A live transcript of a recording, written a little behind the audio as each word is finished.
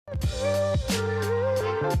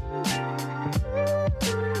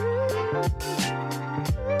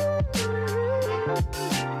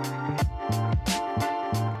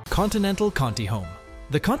Continental ContiHome.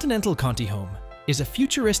 The Continental ContiHome is a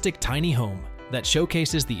futuristic tiny home that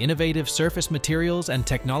showcases the innovative surface materials and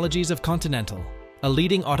technologies of Continental, a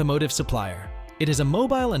leading automotive supplier. It is a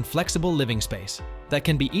mobile and flexible living space that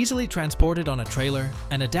can be easily transported on a trailer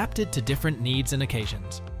and adapted to different needs and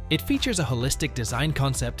occasions. It features a holistic design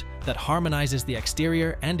concept that harmonizes the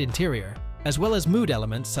exterior and interior, as well as mood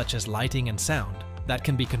elements such as lighting and sound that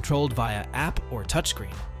can be controlled via app or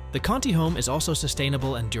touchscreen. The ContiHome is also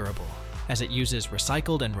sustainable and durable, as it uses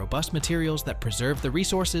recycled and robust materials that preserve the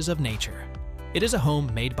resources of nature. It is a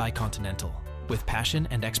home made by Continental, with passion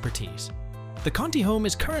and expertise. The ContiHome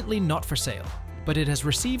is currently not for sale, but it has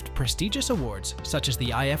received prestigious awards such as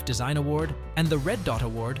the IF Design Award and the Red Dot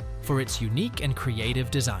Award for its unique and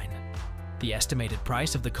creative design. The estimated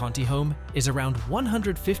price of the ContiHome is around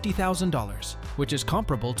 $150,000, which is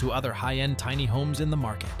comparable to other high-end tiny homes in the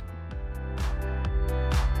market.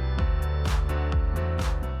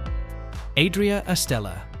 Adria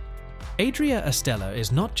Astella. Adria Astella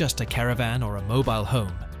is not just a caravan or a mobile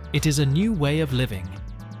home, it is a new way of living.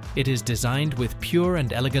 It is designed with pure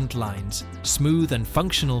and elegant lines, smooth and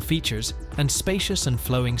functional features, and spacious and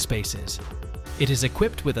flowing spaces. It is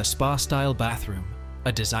equipped with a spa-style bathroom,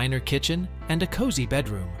 a designer kitchen, and a cozy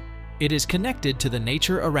bedroom. It is connected to the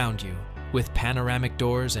nature around you, with panoramic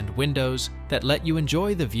doors and windows that let you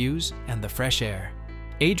enjoy the views and the fresh air.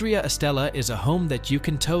 Adria Astella is a home that you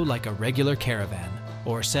can tow like a regular caravan,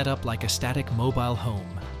 or set up like a static mobile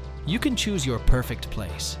home. You can choose your perfect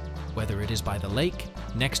place, whether it is by the lake,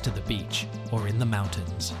 next to the beach, or in the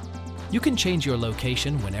mountains. You can change your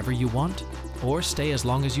location whenever you want, or stay as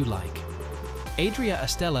long as you like. Adria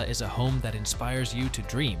Astella is a home that inspires you to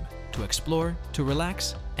dream, to explore, to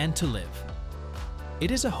relax, and to live.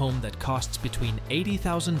 It is a home that costs between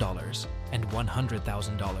 $80,000 and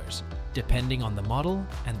 $100,000, depending on the model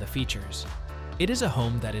and the features. It is a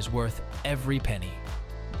home that is worth every penny.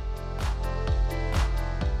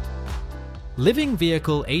 Living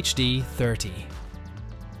Vehicle HD30.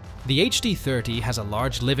 The HD30 has a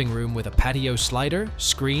large living room with a patio slider,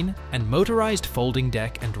 screen, and motorized folding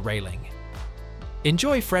deck and railing.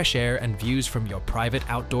 Enjoy fresh air and views from your private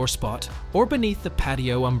outdoor spot or beneath the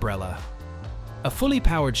patio umbrella. A fully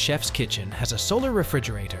powered chef's kitchen has a solar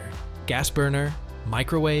refrigerator, gas burner,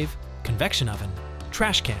 microwave, convection oven,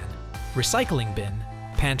 trash can, recycling bin,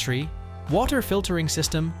 pantry, water filtering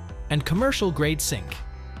system, and commercial-grade sink.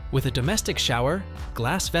 With a domestic shower,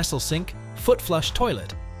 glass vessel sink, foot flush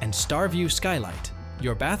toilet, and Starview skylight,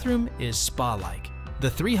 your bathroom is spa-like. The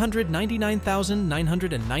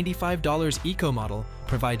 $399,995 Eco model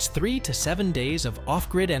provides 3 to 7 days of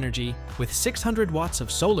off-grid energy with 600 watts of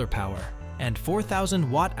solar power and 4,000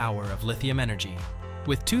 watt-hour of lithium energy.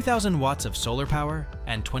 With 2,000 watts of solar power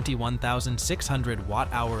and 21,600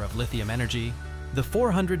 watt-hour of lithium energy, the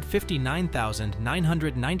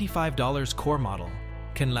 $459,995 Core model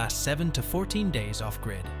can last 7 to 14 days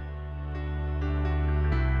off-grid.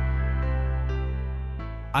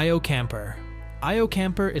 ioCamper.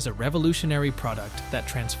 ioCamper is a revolutionary product that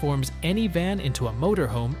transforms any van into a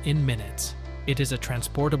motorhome in minutes. It is a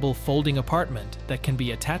transportable folding apartment that can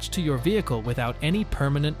be attached to your vehicle without any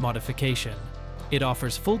permanent modification. It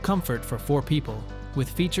offers full comfort for 4 people, with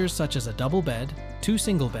features such as a double bed, 2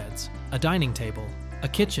 single beds, a dining table, a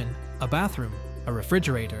kitchen, a bathroom, a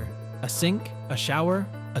refrigerator, a sink, a shower,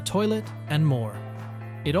 a toilet, and more.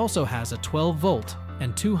 It also has a 12-volt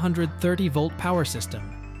and 230-volt power system,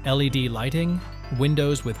 LED lighting,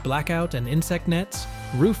 windows with blackout and insect nets,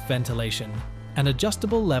 roof ventilation, and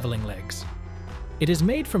adjustable leveling legs. It is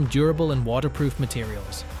made from durable and waterproof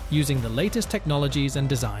materials, using the latest technologies and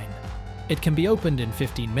design. It can be opened in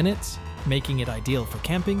 15 minutes, making it ideal for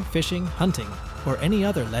camping, fishing, hunting, or any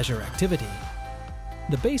other leisure activity.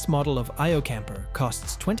 The base model of ioCamper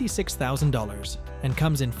costs $26,000 and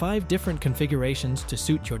comes in 5 different configurations to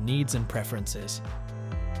suit your needs and preferences.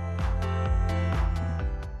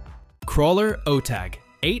 Crawler OTAG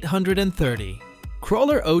 830.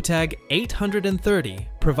 Crawler OTAG 830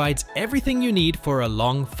 provides everything you need for a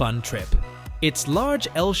long, fun trip. Its large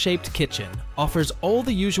L-shaped kitchen offers all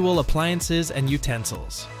the usual appliances and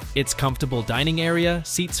utensils. Its comfortable dining area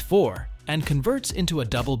seats 4 and converts into a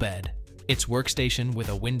double bed. Its workstation with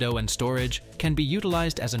a window and storage can be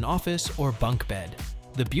utilized as an office or bunk bed.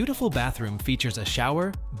 The beautiful bathroom features a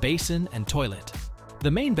shower, basin, and toilet.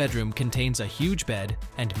 The main bedroom contains a huge bed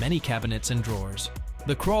and many cabinets and drawers.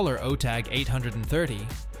 The Crawler OTAG 830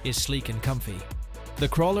 is sleek and comfy. The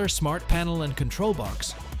Crawler Smart Panel and Control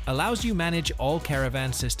Box allows you manage all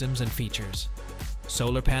caravan systems and features.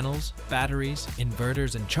 Solar panels, batteries,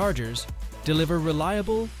 inverters, and chargers deliver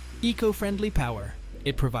reliable, eco-friendly power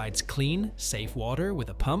It provides clean, safe water with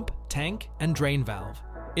a pump, tank, and drain valve.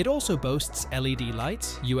 It also boasts LED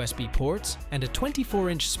lights, USB ports, and a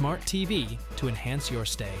 24-inch smart TV to enhance your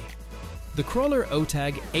stay. The Crawler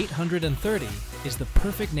OTAG 830 is the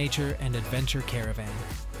perfect nature and adventure caravan.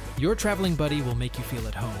 Your traveling buddy will make you feel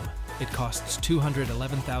at home. It costs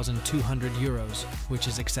 €211,200, which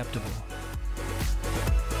is acceptable.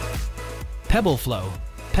 Pebble Flow.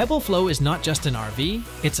 Pebble Flow is not just an RV,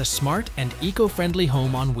 it's a smart and eco-friendly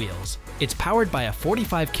home on wheels. It's powered by a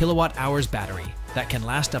 45 kilowatt-hours battery that can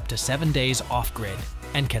last up to 7 days off-grid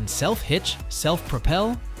and can self-hitch,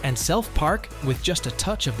 self-propel, and self-park with just a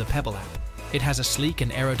touch of the Pebble app. It has a sleek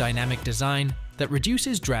and aerodynamic design that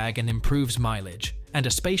reduces drag and improves mileage, and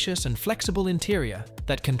a spacious and flexible interior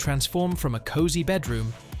that can transform from a cozy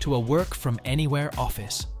bedroom to a work-from-anywhere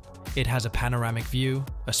office. It has a panoramic view,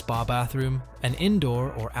 a spa bathroom, an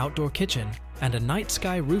indoor or outdoor kitchen, and a night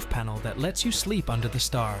sky roof panel that lets you sleep under the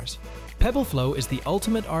stars. Pebble Flow is the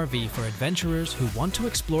ultimate RV for adventurers who want to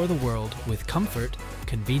explore the world with comfort,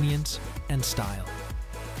 convenience, and style.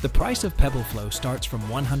 The price of Pebble Flow starts from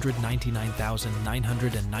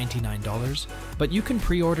 $199,999, but you can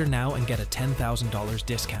pre-order now and get a $10,000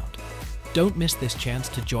 discount. Don't miss this chance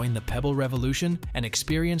to join the Pebble revolution and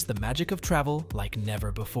experience the magic of travel like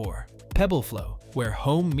never before. Pebble Flow, where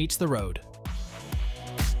home meets the road.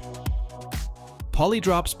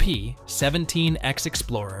 Polydrops P17X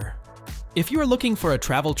Explorer. If you are looking for a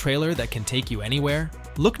travel trailer that can take you anywhere,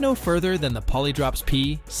 look no further than the Polydrops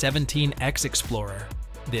P17X Explorer.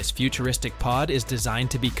 This futuristic pod is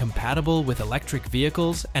designed to be compatible with electric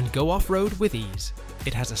vehicles and go off-road with ease.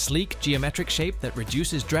 It has a sleek, geometric shape that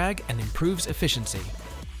reduces drag and improves efficiency.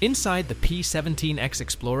 Inside the P17X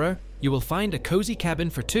Explorer, you will find a cozy cabin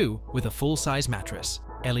for two with a full-size mattress,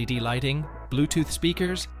 LED lighting, Bluetooth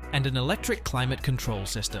speakers, and an electric climate control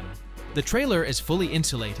system. The trailer is fully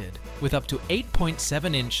insulated with up to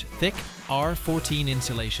 8.7-inch thick R14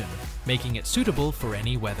 insulation, making it suitable for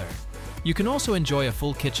any weather. You can also enjoy a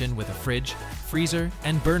full kitchen with a fridge, freezer,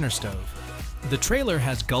 and burner stove. The trailer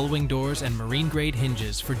has gull-wing doors and marine-grade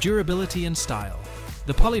hinges for durability and style.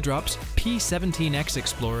 The Polydrops P17X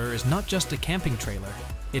Explorer is not just a camping trailer.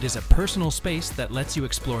 It is a personal space that lets you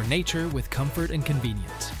explore nature with comfort and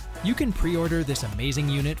convenience. You can pre-order this amazing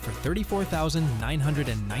unit for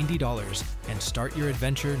 $34,990 and start your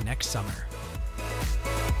adventure next summer.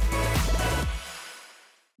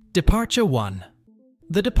 Departure 1.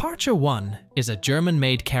 The Departure 1 is a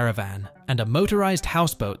German-made caravan and a motorized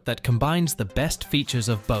houseboat that combines the best features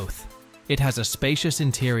of both. It has a spacious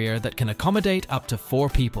interior that can accommodate up to 4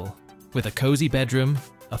 people, with a cozy bedroom,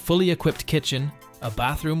 a fully equipped kitchen, a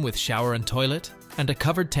bathroom with shower and toilet, and a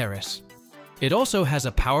covered terrace. It also has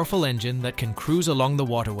a powerful engine that can cruise along the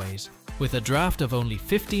waterways, with a draft of only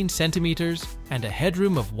 15 centimeters and a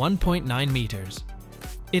headroom of 1.9 meters.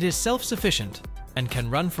 It is self-sufficient and can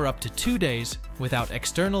run for up to 2 days without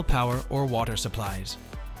external power or water supplies.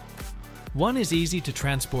 One is easy to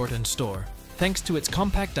transport and store, thanks to its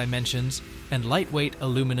compact dimensions and lightweight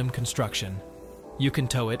aluminum construction. You can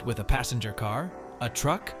tow it with a passenger car, a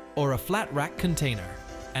truck, or a flat rack container,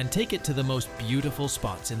 and take it to the most beautiful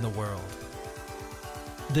spots in the world.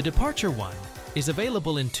 The Departure 1 is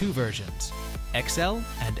available in 2 versions, XL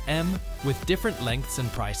and M, with different lengths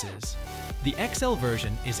and prices. The XL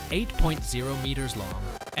version is 8.0 meters long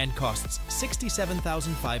and costs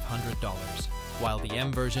 $67,500, while the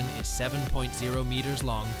M version is 7.0 meters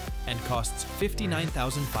long and costs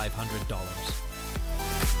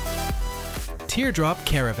 $59,500. Teardrop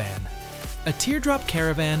Caravan. A Teardrop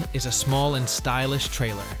Caravan is a small and stylish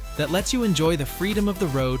trailer that lets you enjoy the freedom of the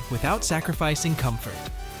road without sacrificing comfort.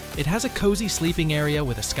 It has a cozy sleeping area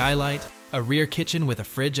with a skylight, a rear kitchen with a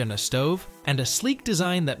fridge and a stove, and a sleek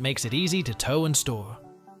design that makes it easy to tow and store.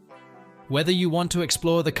 Whether you want to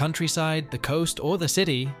explore the countryside, the coast, or the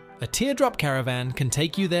city, a Teardrop Caravan can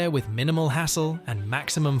take you there with minimal hassle and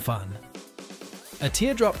maximum fun. A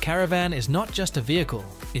Teardrop Caravan is not just a vehicle,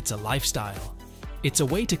 it's a lifestyle. It's a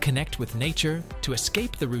way to connect with nature, to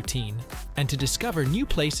escape the routine, and to discover new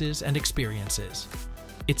places and experiences.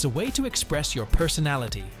 It's a way to express your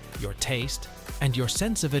personality, your taste, and your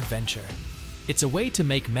sense of adventure. It's a way to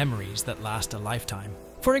make memories that last a lifetime.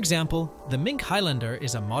 For example, the Mink Highlander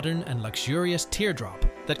is a modern and luxurious teardrop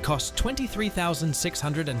that costs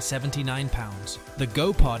 £23,679. The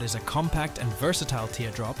GoPod is a compact and versatile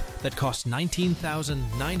teardrop that costs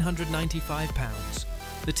 £19,995.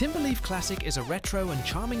 The Timberleaf Classic is a retro and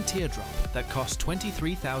charming teardrop that costs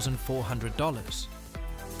 $23,400.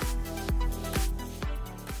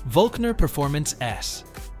 Volkner Performance S.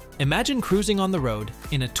 Imagine cruising on the road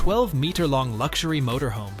in a 12-meter-long luxury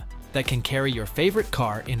motorhome. that can carry your favorite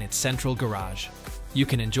car in its central garage. You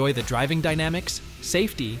can enjoy the driving dynamics,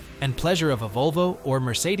 safety, and pleasure of a Volvo or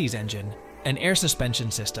Mercedes engine, an air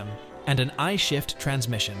suspension system, and an I-shift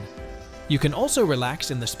transmission. You can also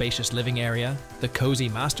relax in the spacious living area, the cozy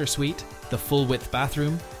master suite, the full-width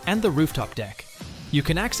bathroom, and the rooftop deck. You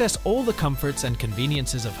can access all the comforts and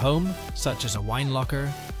conveniences of home, such as a wine locker,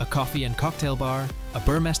 a coffee and cocktail bar, a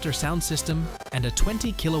Burmester sound system, and a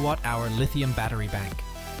 20 kilowatt-hour lithium battery bank.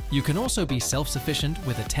 You can also be self-sufficient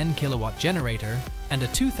with a 10 kilowatt generator and a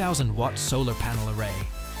 2,000 watt solar panel array.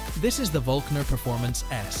 This is the Volkner Performance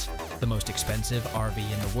S, the most expensive RV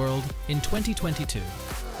in the world in 2022,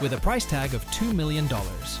 with a price tag of $2 million.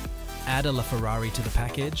 Add a LaFerrari to the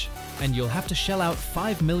package, and you'll have to shell out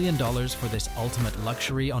 $5 million for this ultimate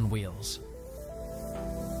luxury on wheels.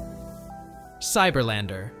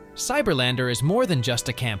 CyberLandr. CyberLandr is more than just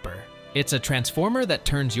a camper. It's a transformer that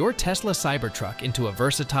turns your Tesla Cybertruck into a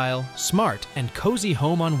versatile, smart, and cozy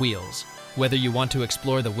home on wheels. Whether you want to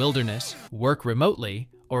explore the wilderness, work remotely,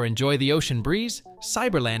 or enjoy the ocean breeze,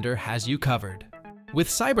 CyberLandr has you covered. With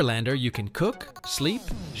CyberLandr, you can cook, sleep,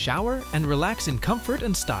 shower, and relax in comfort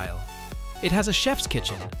and style. It has a chef's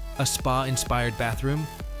kitchen, a spa-inspired bathroom,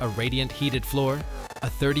 a radiant heated floor, a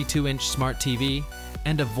 32-inch smart TV,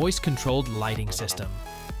 and a voice-controlled lighting system.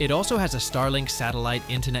 It also has a Starlink satellite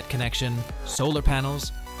internet connection, solar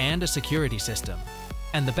panels, and a security system.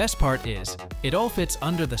 And the best part is, it all fits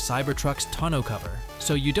under the Cybertruck's tonneau cover,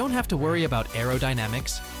 so you don't have to worry about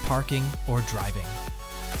aerodynamics, parking, or driving.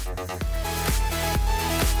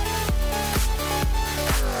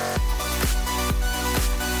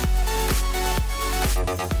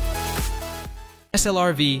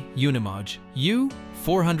 SLRV Unimog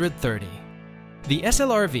U430. The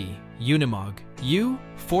SLRV Unimog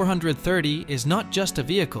U430 is not just a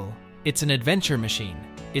vehicle, it's an adventure machine.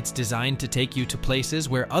 It's designed to take you to places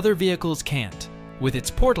where other vehicles can't, with its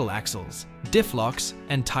portal axles, diff locks,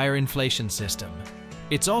 and tire inflation system.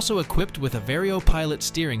 It's also equipped with a VarioPilot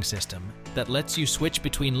steering system that lets you switch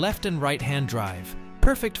between left and right-hand drive,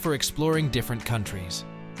 perfect for exploring different countries.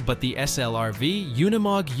 But the SLRV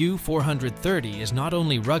Unimog U430 is not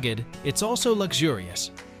only rugged, it's also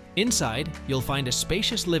luxurious. Inside, you'll find a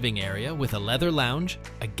spacious living area with a leather lounge,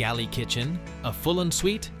 a galley kitchen, a full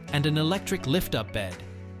ensuite, and an electric lift-up bed.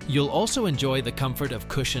 You'll also enjoy the comfort of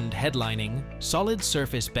cushioned headlining, solid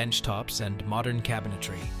surface bench tops, and modern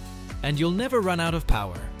cabinetry. And you'll never run out of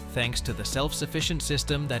power, thanks to the self-sufficient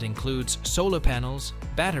system that includes solar panels,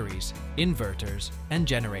 batteries, inverters, and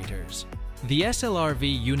generators. The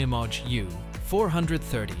SLRV Unimog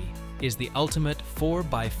U430 is the ultimate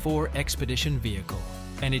 4x4 expedition vehicle,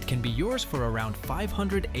 and it can be yours for around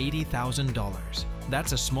 $580,000.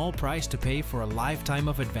 That's a small price to pay for a lifetime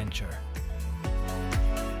of adventure.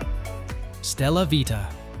 Stella Vita.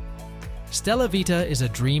 Stella Vita is a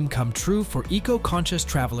dream come true for eco-conscious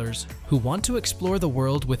travelers who want to explore the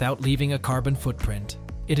world without leaving a carbon footprint.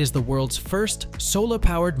 It is the world's first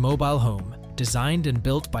solar-powered mobile home, designed and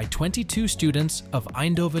built by 22 students of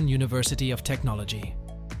Eindhoven University of Technology.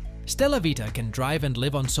 Stella Vita can drive and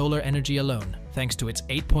live on solar energy alone, thanks to its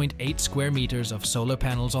 8.8 square meters of solar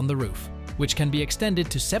panels on the roof, which can be extended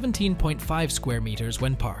to 17.5 square meters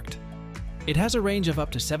when parked. It has a range of up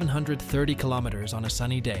to 730 kilometers on a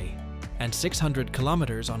sunny day, and 600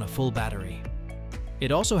 kilometers on a full battery.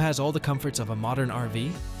 It also has all the comforts of a modern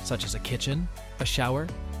RV, such as a kitchen, a shower,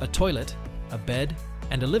 a toilet, a bed,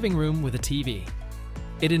 and a living room with a TV.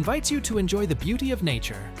 It invites you to enjoy the beauty of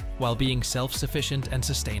nature while being self-sufficient and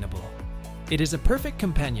sustainable. It is a perfect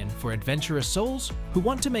companion for adventurous souls who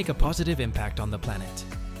want to make a positive impact on the planet.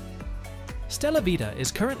 Stella Vita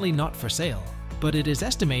is currently not for sale, but it is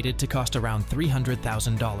estimated to cost around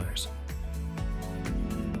 $300,000.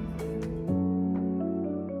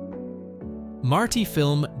 Martı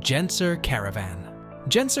film Gencer Caravan.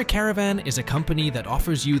 Gencer Caravan is a company that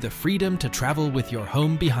offers you the freedom to travel with your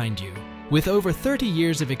home behind you. With over 30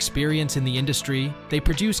 years of experience in the industry, they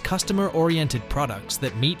produce customer-oriented products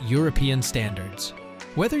that meet European standards.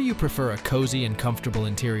 Whether you prefer a cozy and comfortable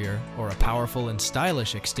interior or a powerful and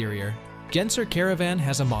stylish exterior, Gencer Caravan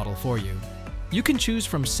has a model for you. You can choose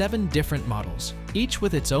from 7 different models, each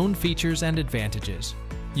with its own features and advantages.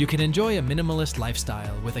 You can enjoy a minimalist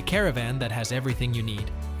lifestyle with a caravan that has everything you need,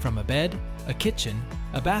 from a bed, a kitchen,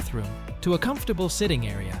 a bathroom, to a comfortable sitting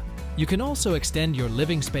area. You can also extend your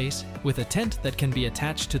living space with a tent that can be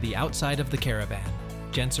attached to the outside of the caravan.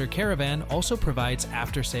 Gencer Caravan also provides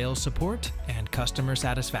after-sales support and customer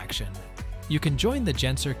satisfaction. You can join the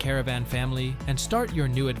Gencer Caravan family and start your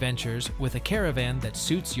new adventures with a caravan that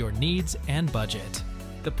suits your needs and budget.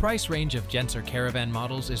 The price range of Gencer Caravan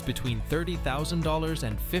models is between $30,000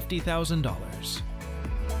 and $50,000.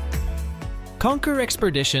 Conquer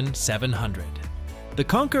Expedition 700. The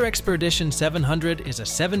Conquer Expedition 700 is a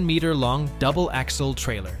 7-meter-long double-axle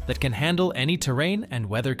trailer that can handle any terrain and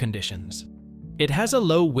weather conditions. It has a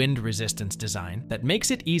low wind resistance design that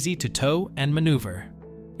makes it easy to tow and maneuver.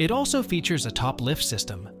 It also features a top lift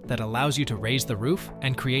system that allows you to raise the roof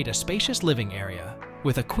and create a spacious living area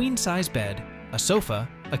with a queen-size bed, a sofa,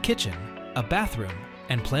 a kitchen, a bathroom,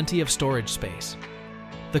 and plenty of storage space.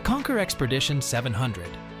 The Conquer Expedition 700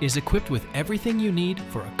 is equipped with everything you need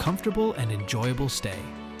for a comfortable and enjoyable stay,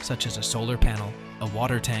 such as a solar panel, a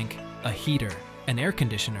water tank, a heater, an air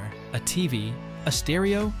conditioner, a TV, a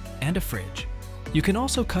stereo, and a fridge. You can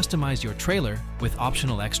also customize your trailer with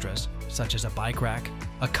optional extras, such as a bike rack,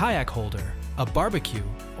 a kayak holder, a barbecue,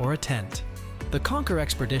 or a tent. The Conquer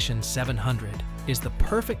Expedition 700 is the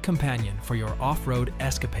perfect companion for your off-road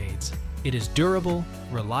escapades. It is durable,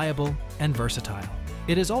 reliable, and versatile.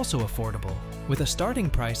 It is also affordable, with a starting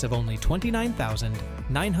price of only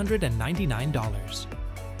 $29,999.